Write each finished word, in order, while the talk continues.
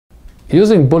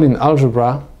Using Boolean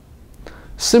algebra,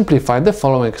 simplify the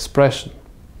following expression.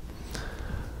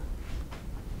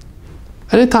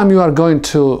 Anytime you are going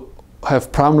to have a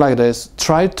problem like this,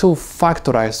 try to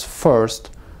factorize first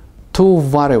two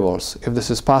variables, if this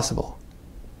is possible.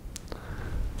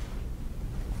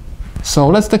 So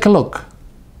let's take a look.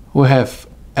 We have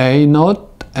a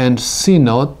naught and c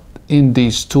naught in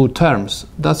these two terms.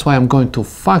 That's why I'm going to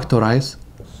factorize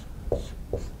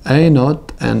a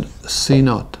naught and c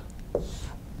naught.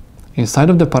 Inside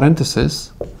of the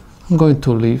parentheses, I'm going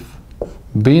to leave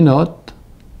b naught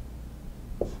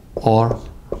or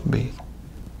b.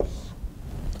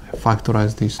 I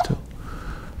factorize these two.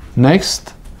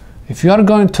 Next, if you are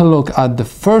going to look at the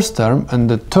first term and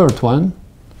the third one,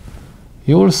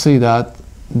 you will see that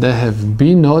they have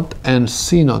b naught and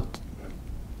c naught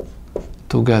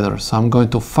together. So I'm going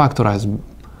to factorize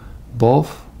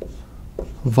both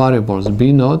variables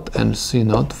b naught and c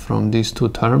naught from these two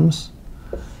terms.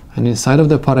 And inside of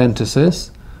the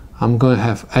parentheses, I'm going to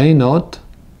have a naught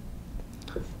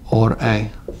or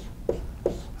a.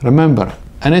 Remember,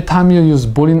 anytime you use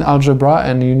Boolean algebra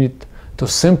and you need to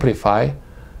simplify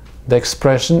the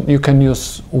expression, you can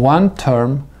use one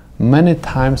term many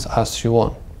times as you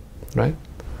want, right?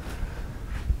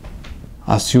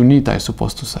 As you need, I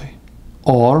suppose to say.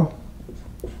 Or,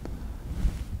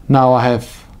 now I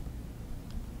have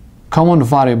common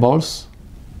variables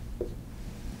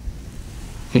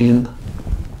in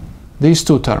these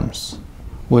two terms,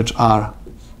 which are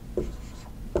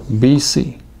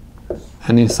BC.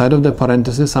 And inside of the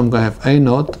parentheses, I'm going to have a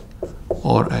naught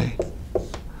or a.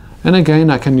 And again,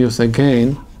 I can use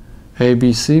again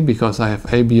ABC because I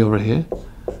have AB over here.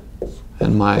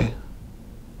 And my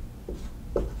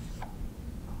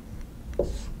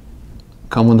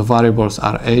common variables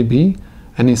are AB.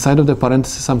 And inside of the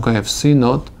parentheses, I'm going to have C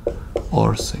naught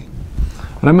or C.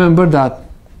 Remember that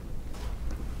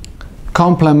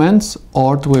complements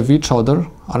ORed with each other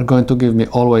are going to give me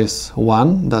always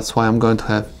 1. That's why I'm going to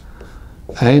have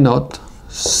a naught,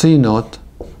 c naught,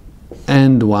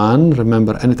 and 1.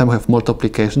 Remember, anytime we have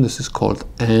multiplication, this is called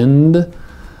AND.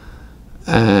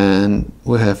 And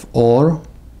we have OR,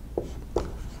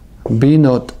 b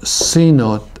naught, c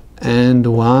naught, and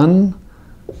 1,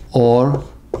 or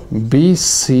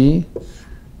bc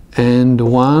and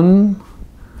 1,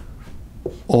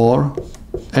 or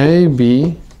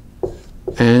ab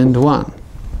and 1.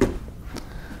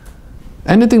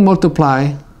 Anything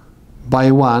multiply by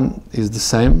 1 is the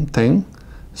same thing,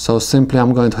 so simply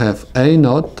I'm going to have a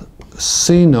naught,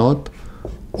 c naught,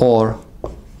 or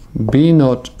b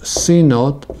naught, c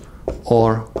naught,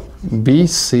 or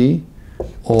bc,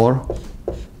 or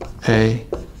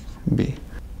ab.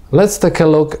 Let's take a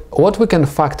look what we can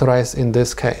factorize in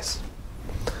this case.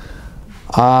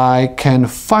 I can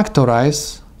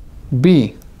factorize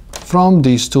b from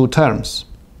these two terms.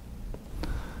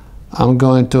 I'm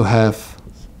going to have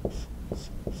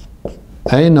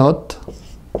a naught,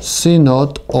 c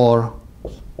naught, or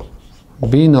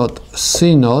b naught,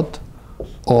 c naught,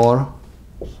 or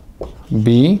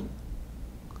b,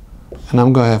 and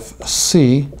I'm going to have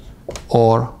c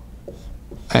or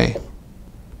a.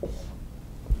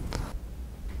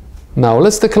 Now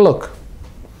let's take a look.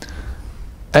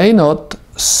 A naught,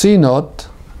 c naught,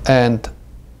 and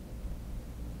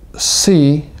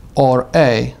c or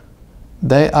a,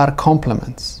 they are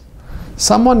complements.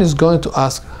 Someone is going to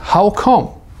ask, how come?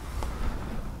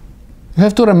 You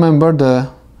have to remember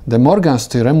the Morgan's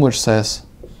theorem, which says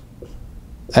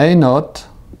a naught,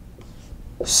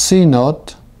 c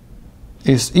naught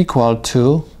is equal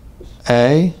to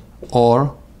a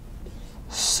or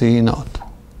c naught,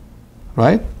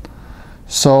 right?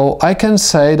 So I can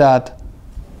say that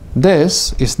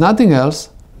this is nothing else,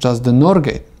 just the NOR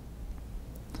gate.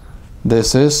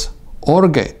 This is OR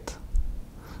gate.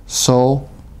 So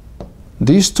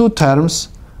these two terms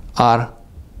are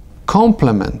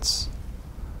complements.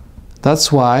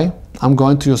 That's why I'm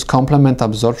going to use complement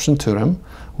absorption theorem,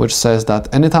 which says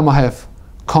that anytime I have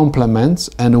complements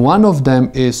and one of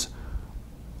them is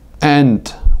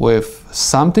AND with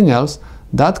something else,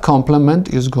 that complement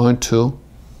is going to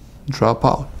drop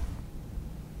out.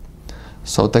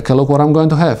 So take a look what I'm going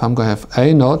to have. I'm going to have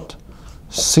a naught,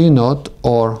 c naught,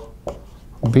 or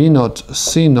b naught,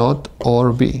 c naught,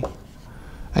 or b.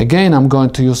 Again, I'm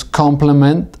going to use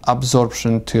complement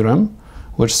absorption theorem,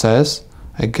 which says,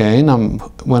 again,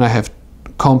 when I have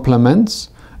complements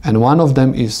and one of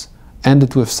them is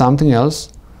ended with something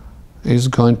else, is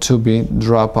going to be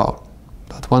drop out.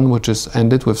 That one which is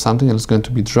ended with something else is going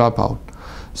to be drop out.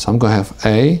 So I'm going to have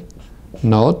a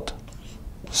naught,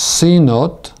 c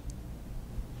naught,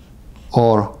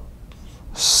 or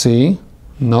c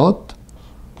naught,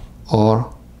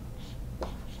 or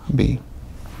B.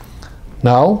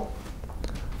 Now,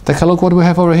 take a look what we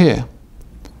have over here.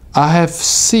 I have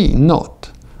C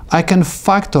naught. I can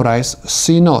factorize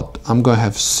C naught. I'm going to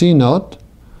have C naught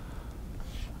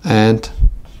and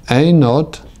A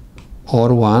naught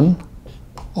or 1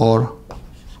 or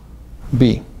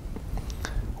B.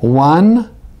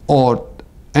 1 or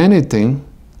anything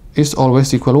is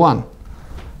always equal 1.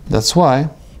 That's why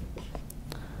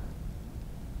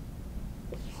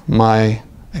my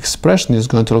expression is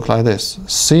going to look like this.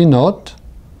 C naught,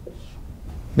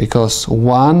 because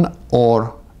 1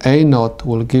 or A naught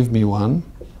will give me 1,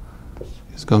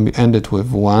 it's going to be ended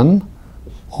with 1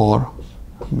 or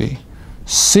B.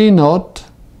 C naught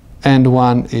and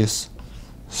 1 is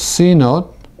C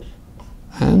naught,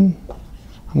 and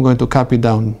I'm going to copy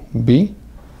down B,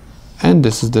 and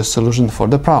this is the solution for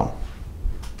the problem.